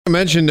I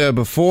mentioned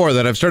before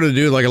that I've started to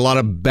do like a lot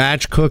of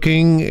batch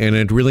cooking, and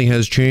it really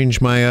has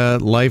changed my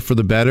life for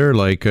the better.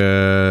 Like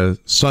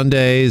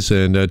Sundays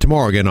and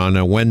tomorrow again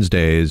on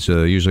Wednesdays,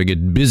 usually I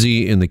get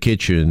busy in the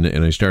kitchen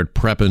and I start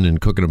prepping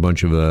and cooking a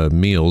bunch of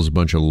meals, a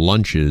bunch of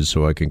lunches,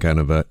 so I can kind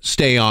of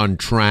stay on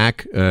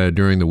track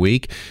during the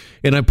week.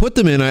 And I put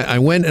them in. I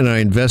went and I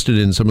invested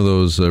in some of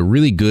those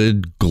really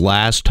good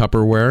glass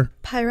Tupperware.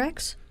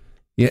 Pyrex?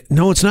 Yeah,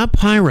 no, it's not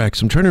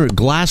Pyrex. I'm trying to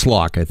Glass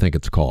Lock, I think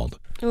it's called.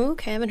 Oh,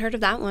 okay, I haven't heard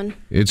of that one.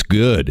 It's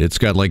good. It's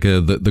got like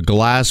the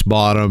glass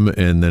bottom,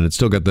 and then it's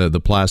still got the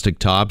plastic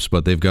tops,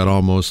 but they've got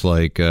almost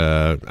like,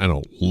 I don't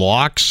know,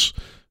 locks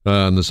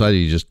on the side.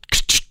 You just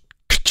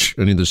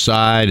on either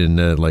side,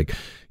 and like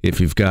if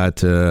you've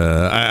got,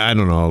 I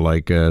don't know,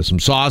 like some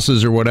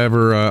sauces or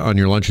whatever on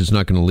your lunch, it's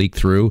not going to leak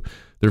through.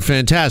 They're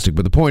fantastic,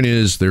 but the point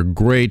is they're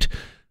great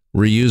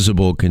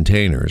reusable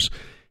containers.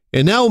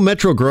 And now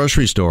Metro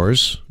grocery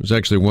stores, there's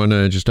actually one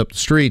just up the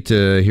street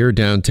here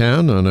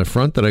downtown on a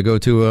front that I go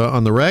to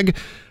on the reg.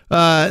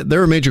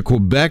 They're a major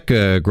Quebec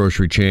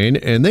grocery chain,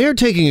 and they are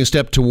taking a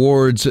step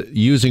towards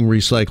using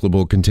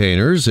recyclable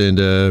containers and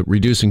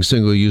reducing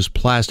single-use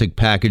plastic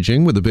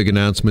packaging with a big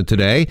announcement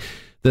today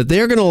that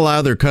they're going to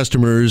allow their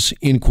customers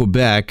in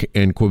Quebec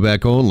and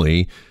Quebec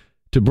only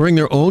to bring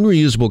their own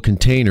reusable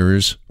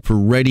containers for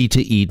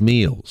ready-to-eat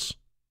meals.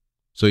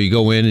 So you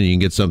go in and you can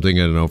get something,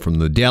 I don't know, from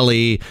the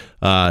deli,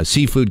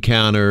 seafood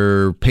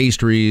counter,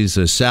 pastries,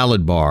 a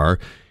salad bar,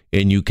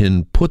 and you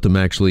can put them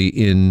actually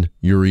in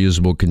your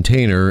reusable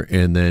container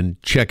and then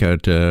check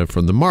out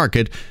from the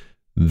market.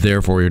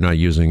 Therefore, you're not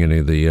using any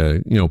of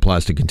the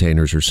plastic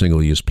containers or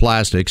single-use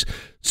plastics.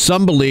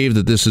 Some believe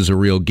that this is a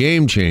real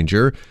game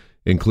changer,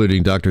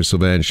 including Dr.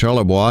 Sylvain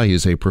Charlebois. He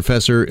is a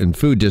professor in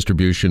food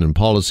distribution and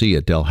policy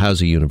at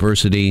Dalhousie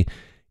University,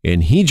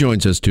 and he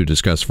joins us to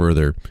discuss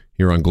further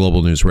here on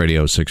Global News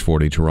Radio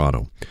 640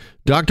 Toronto.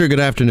 Doctor, good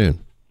afternoon.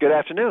 Good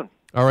afternoon.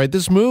 All right,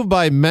 this move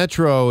by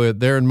Metro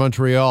there in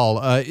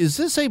Montreal, is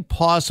this a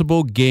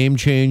possible game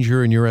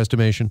changer in your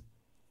estimation?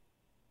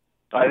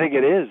 I think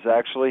it is,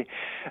 actually.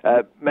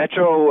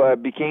 Metro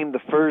became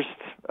the first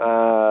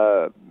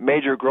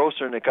major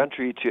grocer in the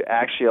country to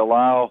actually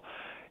allow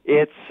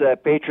its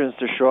patrons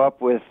to show up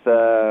with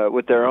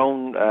their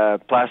own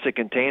plastic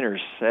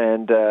containers.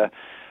 And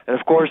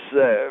of course,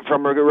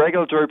 from a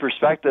regulatory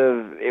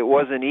perspective, it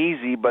wasn't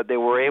easy, but they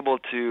were able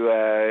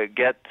to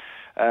get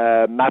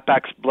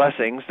MAPAC's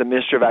blessings, the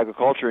Ministry of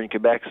Agriculture in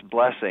Quebec's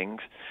blessings,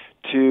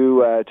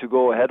 to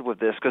go ahead with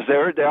this, because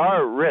there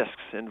are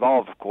risks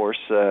involved, of course,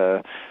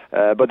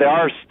 but there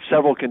are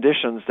several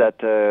conditions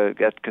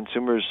that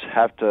consumers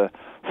have to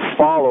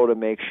follow to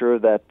make sure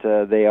that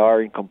they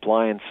are in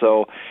compliance.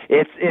 So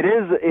it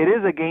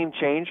is a game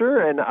changer,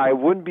 and I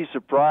wouldn't be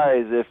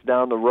surprised if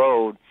down the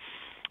road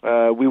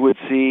we would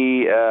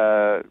see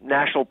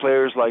national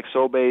players like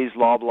Sobeys,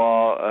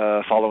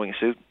 Loblaw following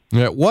suit.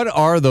 Yeah, what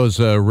are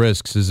those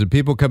risks? Is it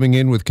people coming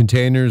in with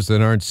containers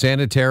that aren't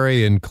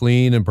sanitary and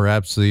clean, and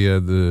perhaps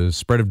the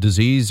spread of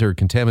disease or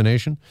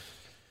contamination?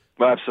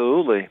 Well,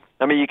 absolutely.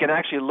 I mean, you can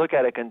actually look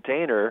at a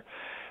container.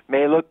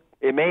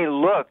 It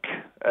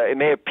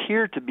may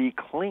appear to be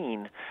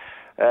clean,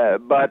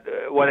 but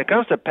when it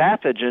comes to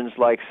pathogens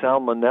like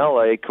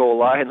Salmonella, E.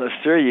 coli, and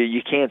Listeria,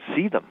 you can't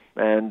see them,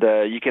 and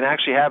you can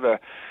actually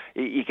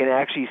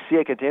see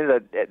a container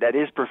that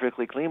is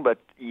perfectly clean, but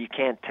you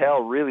can't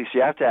tell really. So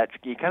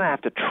you kind of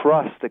have to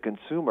trust the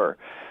consumer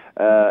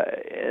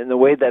in the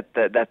way that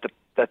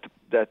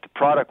the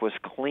product was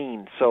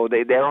clean. So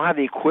they don't have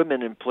the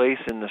equipment in place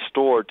in the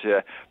store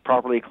to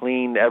properly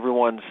clean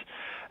everyone's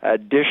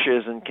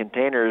dishes and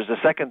containers. The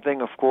second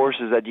thing, of course,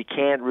 is that you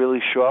can't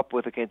really show up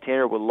with a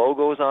container with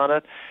logos on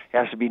it. It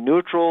has to be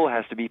neutral, it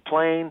has to be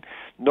plain,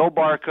 no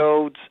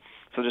barcodes,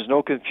 so there's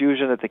no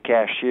confusion at the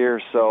cashier.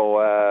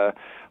 So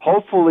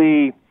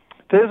hopefully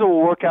this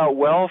will work out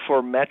well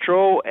for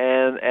Metro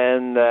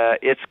and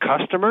its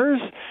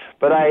customers,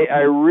 but I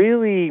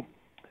really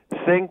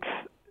think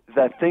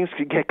that things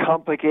could get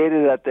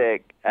complicated at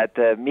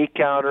the meat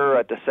counter,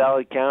 at the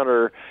salad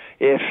counter,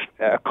 if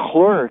a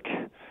clerk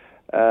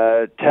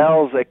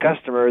tells a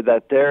customer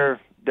that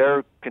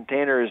their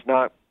container is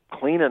not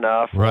clean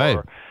enough, right,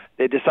 or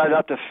they decide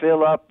not to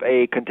fill up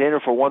a container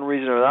for one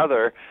reason or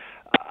another.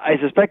 I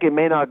suspect it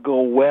may not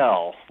go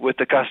well with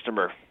the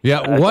customer.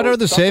 Yeah, what are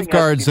the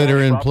safeguards that are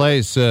in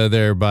place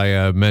there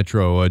by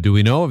Metro? Do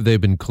we know? Have they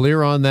been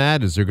clear on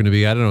that? Is there going to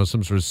be, I don't know,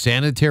 some sort of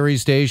sanitary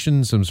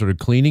station, some sort of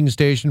cleaning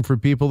station for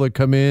people that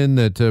come in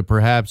that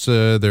perhaps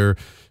their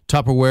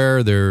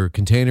Tupperware, their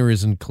container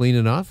isn't clean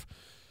enough?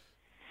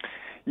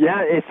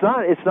 Yeah,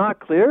 it's not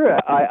clear.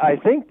 I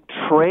think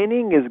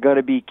training is going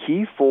to be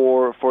key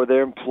for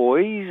their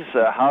employees,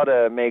 how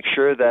to make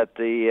sure that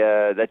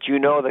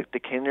that the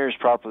container is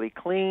properly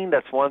clean.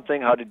 That's one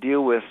thing. How to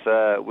deal with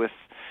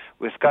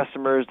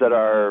customers that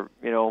are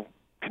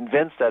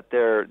convinced that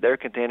their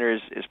container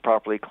is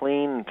properly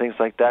clean and things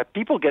like that.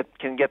 People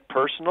can get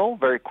personal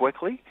very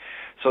quickly,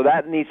 so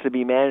that needs to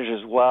be managed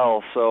as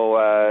well.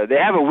 So they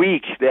have a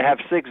week. They have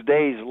 6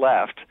 days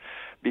left.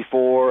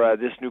 before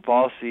this new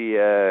policy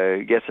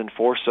gets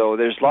enforced. So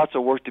there's lots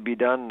of work to be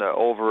done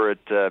over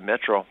at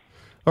Metro.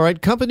 All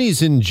right,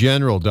 companies in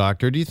general,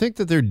 Doctor, do you think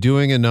that they're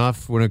doing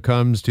enough when it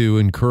comes to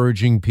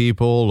encouraging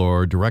people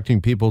or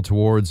directing people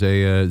towards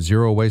a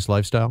zero-waste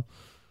lifestyle?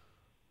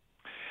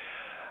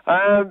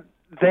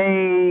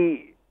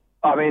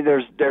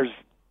 There's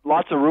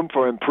lots of room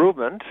for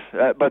improvement,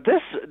 but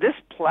this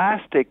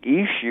plastic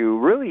issue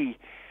really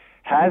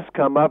has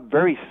come up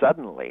very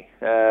suddenly.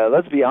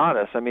 Let's be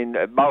honest. I mean,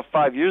 about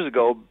 5 years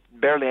ago,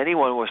 barely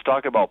anyone was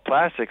talking about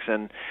plastics,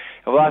 and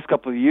over the last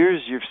couple of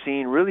years, you've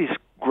seen really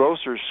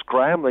grocers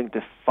scrambling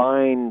to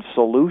find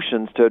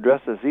solutions to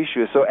address this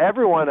issue. So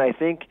everyone, I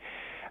think,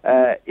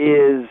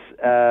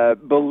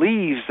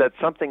 believes that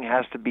something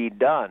has to be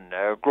done.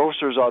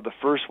 Grocers are the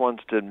first ones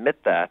to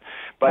admit that,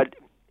 but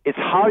it's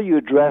how you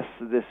address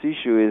this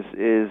issue is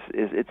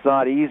it's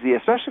not easy,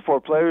 especially for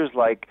players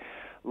like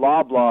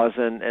Loblaws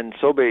and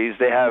Sobeys.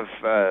 They have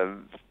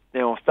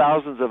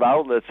thousands of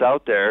outlets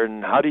out there,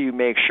 and how do you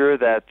make sure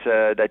that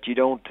you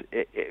don't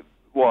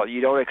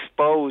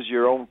expose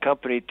your own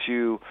company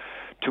to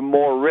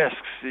more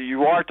risks?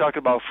 You are talking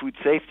about food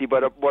safety,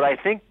 but what I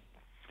think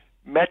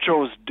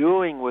Metro's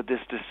doing with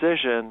this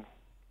decision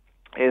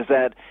is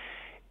that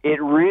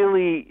it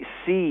really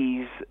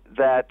sees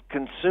that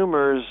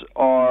consumers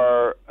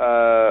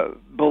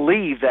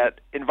believe that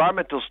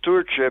environmental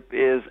stewardship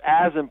is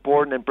as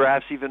important and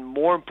perhaps even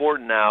more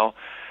important now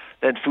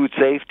than food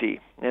safety,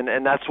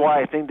 and that's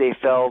why I think they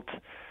felt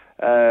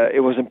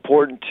it was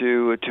important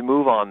to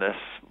move on this.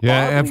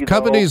 Yeah, have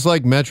companies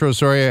like Metro,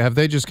 have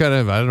they just kind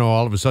of,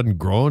 all of a sudden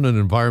grown an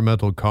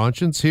environmental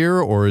conscience here,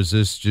 or is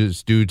this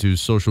just due to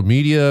social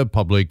media,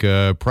 public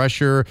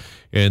pressure,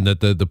 and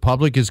that the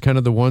public is kind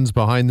of the ones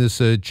behind this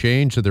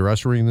change, that they're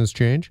ushering this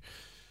change?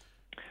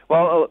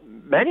 Well,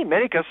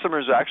 many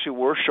customers actually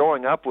were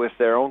showing up with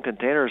their own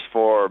containers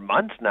for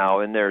months now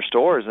in their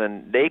stores,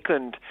 and they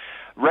couldn't.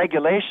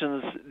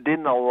 Regulations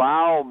didn't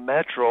allow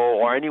Metro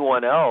or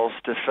anyone else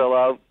to fill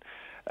out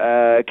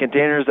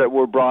containers that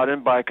were brought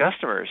in by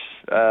customers,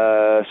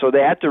 so they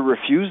had to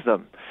refuse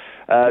them.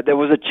 There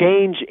was a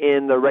change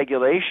in the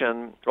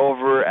regulation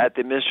over at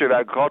the Ministry of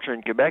Agriculture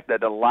in Quebec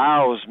that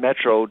allows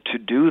Metro to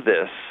do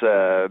this.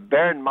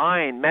 Bear in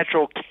mind,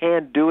 Metro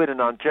can't do it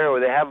in Ontario.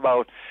 They have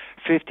about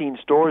 15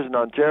 stores in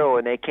Ontario,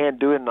 and they can't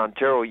do it in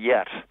Ontario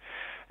yet.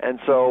 And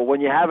so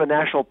when you have a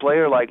national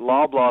player like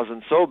Loblaws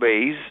and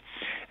Sobeys,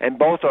 and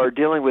both are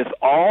dealing with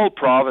all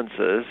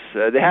provinces,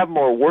 they have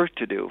more work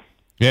to do.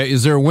 Yeah,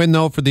 is there a win,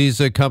 though, for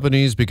these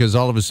companies? Because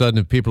all of a sudden,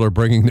 if people are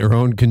bringing their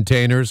own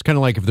containers, kind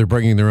of like if they're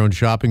bringing their own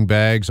shopping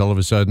bags, all of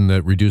a sudden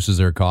that reduces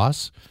their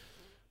costs?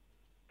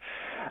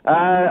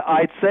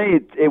 I'd say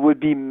it would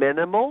be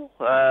minimal.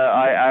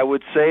 I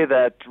would say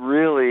that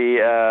really,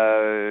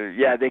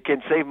 they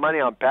can save money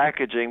on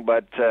packaging,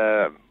 but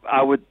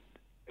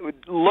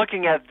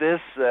looking at this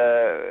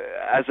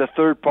as a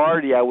third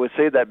party, I would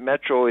say that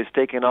Metro is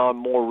taking on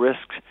more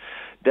risks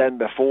than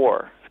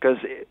before, because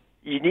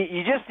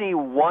you just need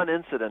one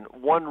incident,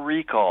 one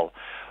recall,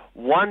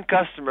 one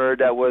customer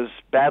that was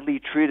badly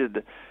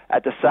treated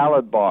at the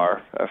salad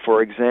bar,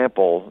 for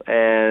example,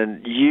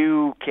 and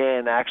you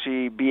can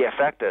actually be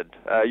affected.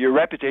 Your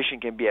reputation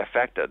can be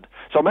affected.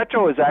 So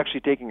Metro is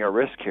actually taking a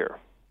risk here.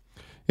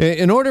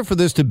 In order for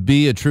this to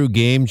be a true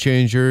game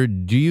changer,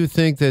 do you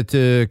think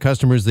that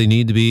customers, they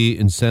need to be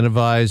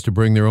incentivized to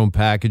bring their own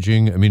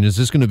packaging? I mean, is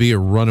this going to be a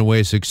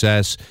runaway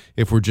success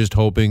if we're just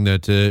hoping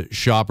that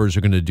shoppers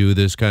are going to do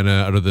this kind of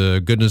out of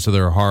the goodness of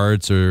their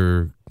hearts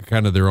or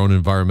kind of their own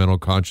environmental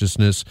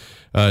consciousness?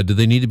 Do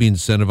they need to be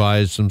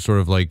incentivized, some sort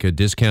of like a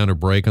discount or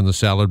break on the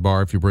salad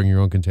bar if you bring your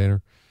own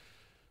container?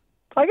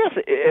 I guess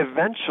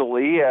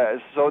eventually,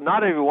 so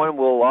not everyone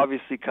will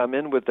obviously come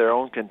in with their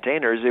own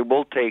containers. It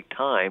will take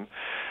time.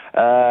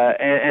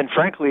 And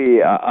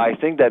frankly, I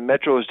think that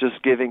Metro is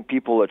just giving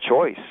people a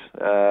choice,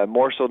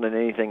 more so than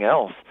anything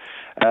else.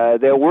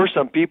 There were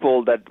some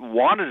people that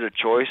wanted a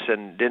choice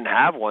and didn't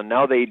have one.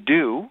 Now they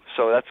do,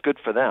 so that's good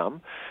for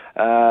them.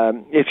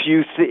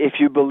 If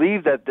you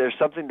believe that there's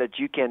something that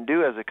you can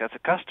do as a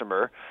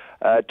customer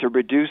to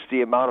reduce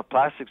the amount of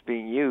plastics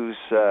being used,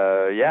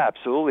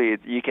 absolutely,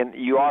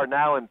 you are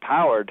now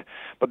empowered.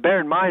 But bear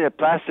in mind that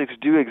plastics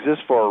do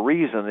exist for a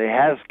reason. It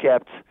has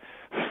kept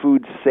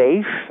food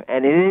safe,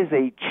 and it is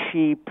a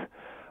cheap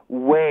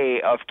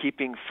way of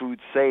keeping food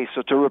safe.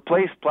 So to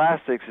replace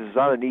plastics is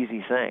not an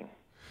easy thing.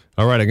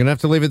 All right, I'm going to have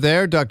to leave it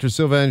there. Dr.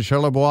 Sylvain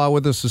Charlebois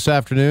with us this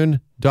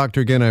afternoon.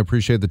 Doctor, again, I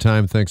appreciate the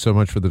time. Thanks so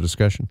much for the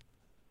discussion.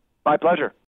 My pleasure.